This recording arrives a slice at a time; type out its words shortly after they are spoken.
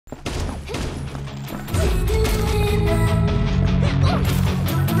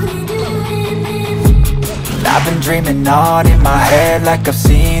I've been dreaming on in my head like I've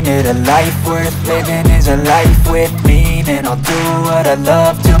seen it. A life worth living is a life with meaning. I'll do what I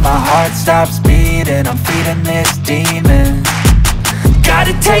love till my heart stops beating. I'm feeding this demon.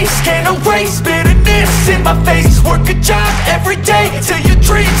 Got a taste, can't erase bitterness in my face. Work a job every day till your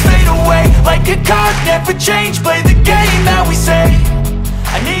dreams fade away. Like a card, never change, play the game that we say.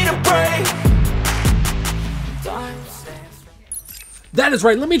 I need a break. That is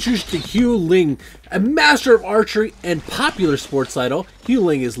right, let me introduce you to Hua Ling, a master of archery and popular sports idol. Hua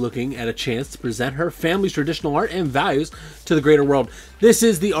Ling is looking at a chance to present her family's traditional art and values to the greater world. This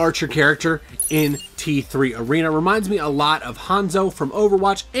is the archer character in T3 Arena. Reminds me a lot of Hanzo from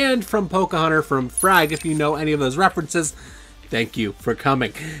Overwatch and from Pocahontas from Frag. If you know any of those references, thank you for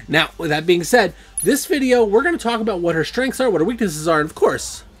coming. Now, with that being said, this video, we're going to talk about what her strengths are, what her weaknesses are, and of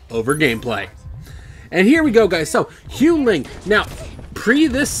course, over gameplay. And here we go, guys. So, Hua Ling. Now, pre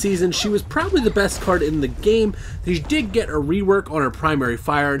this season, she was probably the best card in the game. She did get a rework on her primary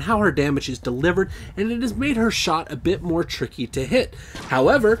fire and how her damage is delivered, and it has made her shot a bit more tricky to hit.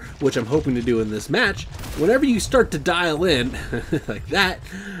 However, which I'm hoping to do in this match, whenever you start to dial in, like that,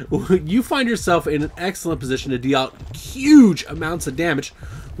 you find yourself in an excellent position to deal out huge amounts of damage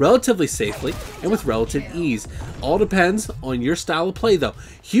relatively safely and with relative ease. All depends on your style of play though.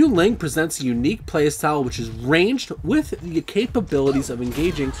 Hua Ling presents a unique playstyle which is ranged with the capabilities of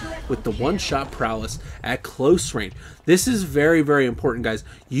engaging with the one-shot prowess at close range. This is very, very important, guys.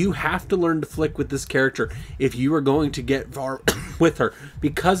 You have to learn to flick with this character if you are going to get far with her,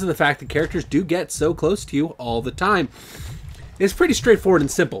 because of the fact that characters do get so close to you all the time. It's pretty straightforward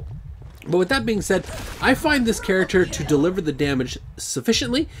and simple. But with that being said, I find this character to deliver the damage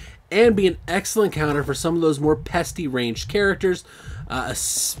sufficiently and be an excellent counter for some of those more pesty ranged characters,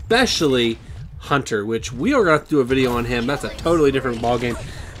 especially Hunter, which we are going to have to do a video on him. That's a totally different ballgame.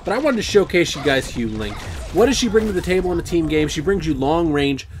 But I wanted to showcase you guys Hua Ling. What does she bring to the table in a team game? She brings you long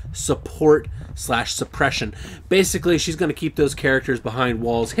range support / suppression. Basically, she's going to keep those characters behind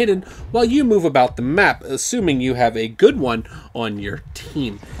walls hidden while you move about the map, assuming you have a good one on your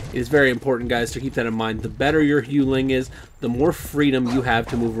team. It is very important, guys, to keep that in mind. The better your Hua Ling is, the more freedom you have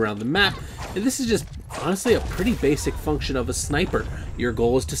to move around the map. And this is just honestly a pretty basic function of a sniper. Your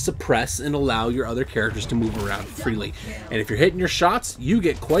goal is to suppress and allow your other characters to move around freely. And if you're hitting your shots, you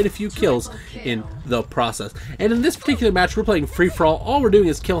get quite a few kills in the process. And in this particular match, we're playing free-for-all. All we're doing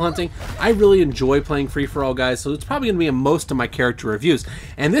is kill hunting. I really enjoy playing free-for-all, guys, so it's probably going to be in most of my character reviews.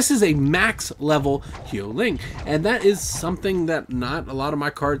 And this is a max level Hua Ling, and that is something that not a lot of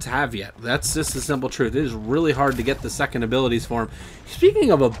my cards have yet. That's just the simple truth. It is really hard to get the second abilities for him.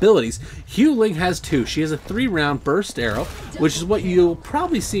 Speaking of abilities, Hua Ling has two. She has a 3-round burst arrow, which is what you'll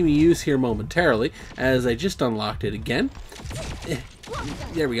probably see me use here momentarily, as I just unlocked it again.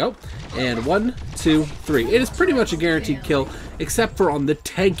 There we go. And 1, 2, 3. It is pretty much a guaranteed kill, except for on the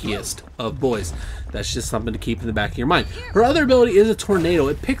tankiest of boys. That's just something to keep in the back of your mind. Her other ability is a tornado.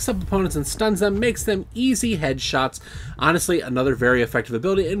 It picks up opponents and stuns them, makes them easy headshots. Honestly, another very effective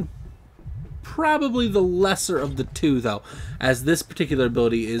ability, and probably the lesser of the two though, as this particular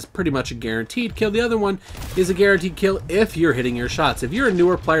ability is pretty much a guaranteed kill. The other one is a guaranteed kill if you're hitting your shots. If you're a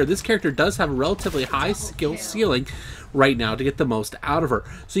newer player, this character does have a relatively high skill ceiling right now to get the most out of her.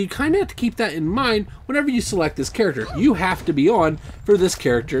 So you kind of have to keep that in mind whenever you select this character. You have to be on for this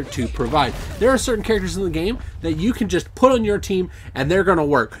character to provide. There are certain characters in the game that you can just put on your team and they're going to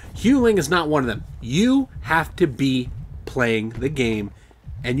work. Hua Ling is not one of them. You have to be playing the game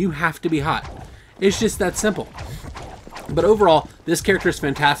and you have to be hot. It's just that simple. But overall, this character is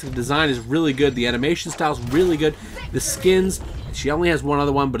fantastic. The design is really good. The animation style is really good. The skins, she only has one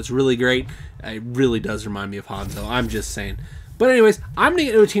other one, but it's really great. It really does remind me of Hanzo. I'm just saying. But anyways, I'm going to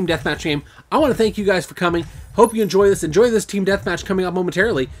get into a team deathmatch game. I want to thank you guys for coming. Hope you enjoy this. Enjoy this team deathmatch coming up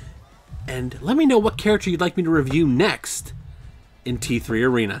momentarily. And let me know what character you'd like me to review next in T3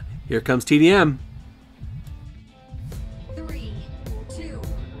 Arena. Here comes TDM. 3, 2,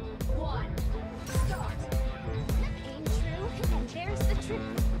 1, start. Aim true, and there's the trick.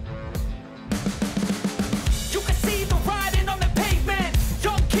 You can see the riding on the pavement.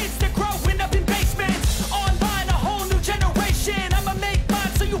 Young kids, they're growing up in basements. Online, a whole new generation. I'ma make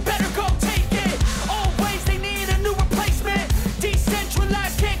mine, so you better go take it. Always, they need a new replacement.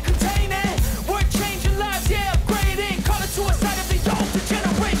 Decentralized, can't contain it. We're changing lives, yeah, upgrading. Call it suicide of the older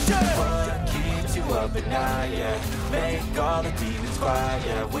generation. What keeps you up at night, yeah? Make all the demons quiet,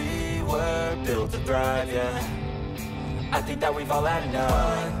 yeah. We were built to thrive, yeah. I think that we've all had enough.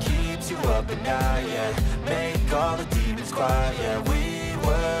 What keeps you up at night, yeah? Make all the demons quiet, yeah. We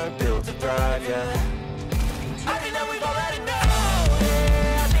were built to thrive, yeah. I think that we've all had enough.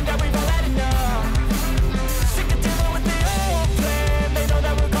 Yeah, I think that we've all had enough.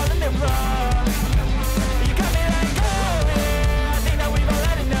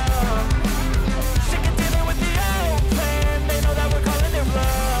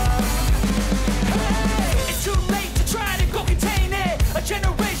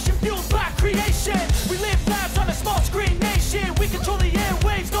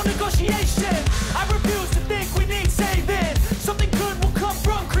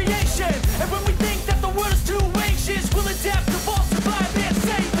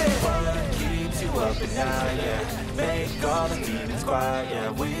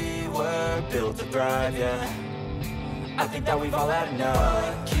 we were built to thrive, yeah. I think that we've all had enough.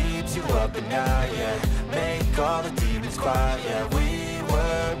 What keeps you up at night, yeah. Make all the demons quiet, yeah. We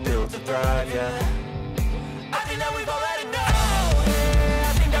were built to thrive, yeah. I think that we've all had enough. Oh, yeah,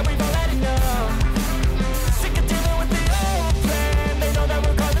 I think that we've all had enough. Sick of dealing with the old plan. They know that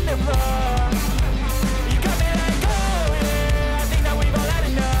we're causing their bluff. You got me like, oh yeah, I think that we've all had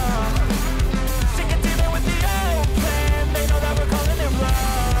enough. Sick of dealing with the old plan. They know that we're causing their bluff.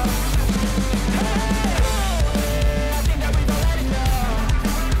 Hey, oh yeah, I think that we've all had enough.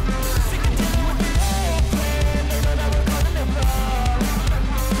 Sick of dealing with the old plan. They know that we're causing their bluff.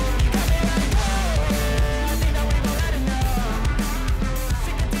 You got me like, oh yeah, I think that we've all had enough.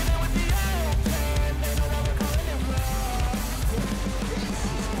 Sick of dealing with the old plan. They know that we're causing their bluff.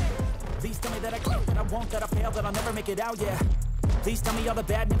 Please tell me that I can't, that I won't, that I fail, that I'll never make it out, yeah. Please tell me all the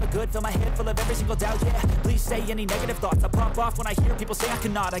bad, never good. Fill my head full of every single doubt, yeah. Please say any negative thoughts. I pop off when I hear people say I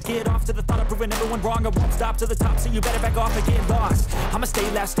cannot. I get off to the thought of proving everyone wrong. I won't stop to the top, so you better back off and get lost. I'ma stay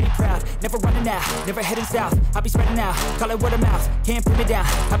loud, stay proud, never running out, never heading south. I'll be spreading out, call it word of mouth. Can't put me down,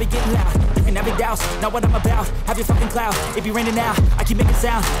 I'll be getting loud. You can have your doubts, not what I'm about. Have your fucking cloud, it be raining now. I keep making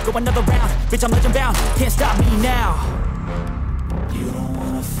sound, go another round. Bitch, I'm legend bound, can't stop me now. You don't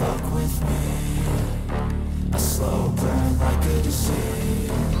wanna fuck with me. A slow burn like a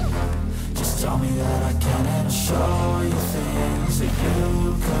disease. Just tell me that I can and I'll show you things that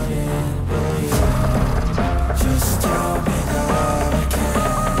you couldn't believe. Just tell me that I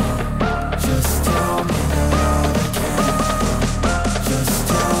can. Just tell me that I can. Just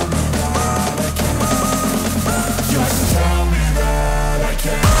tell me that I can. Just tell me that I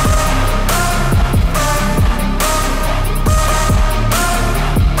can.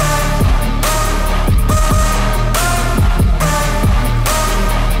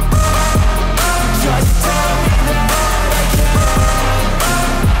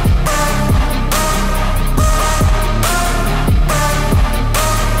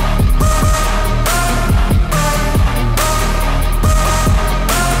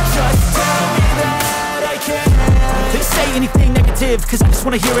 Anything negative, cause I just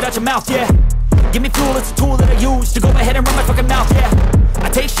wanna hear it out your mouth, yeah. Give me fuel, it's a tool that I use to go ahead and run my fucking mouth, yeah. I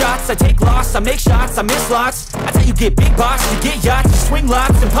take shots, I take loss, I make shots, I miss lots. I tell you get big box, you get yachts, you swing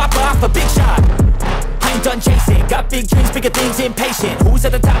lots and pop off a big shot. I ain't done chasing, got big dreams, bigger things, impatient. Who's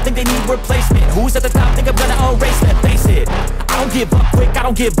at the top think they need replacement? Who's at the top think I'm gonna erase them? Face it, I don't give up quick, I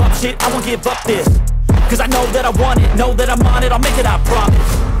don't give up shit, I won't give up this. Cause I know that I want it, know that I'm on it, I'll make it, I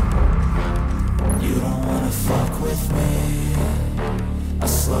promise. You don't wanna fuck with me. A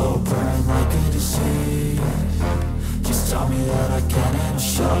slow burn like a disease. Just tell me that I can and I'll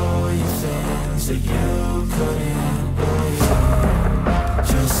show you things that you couldn't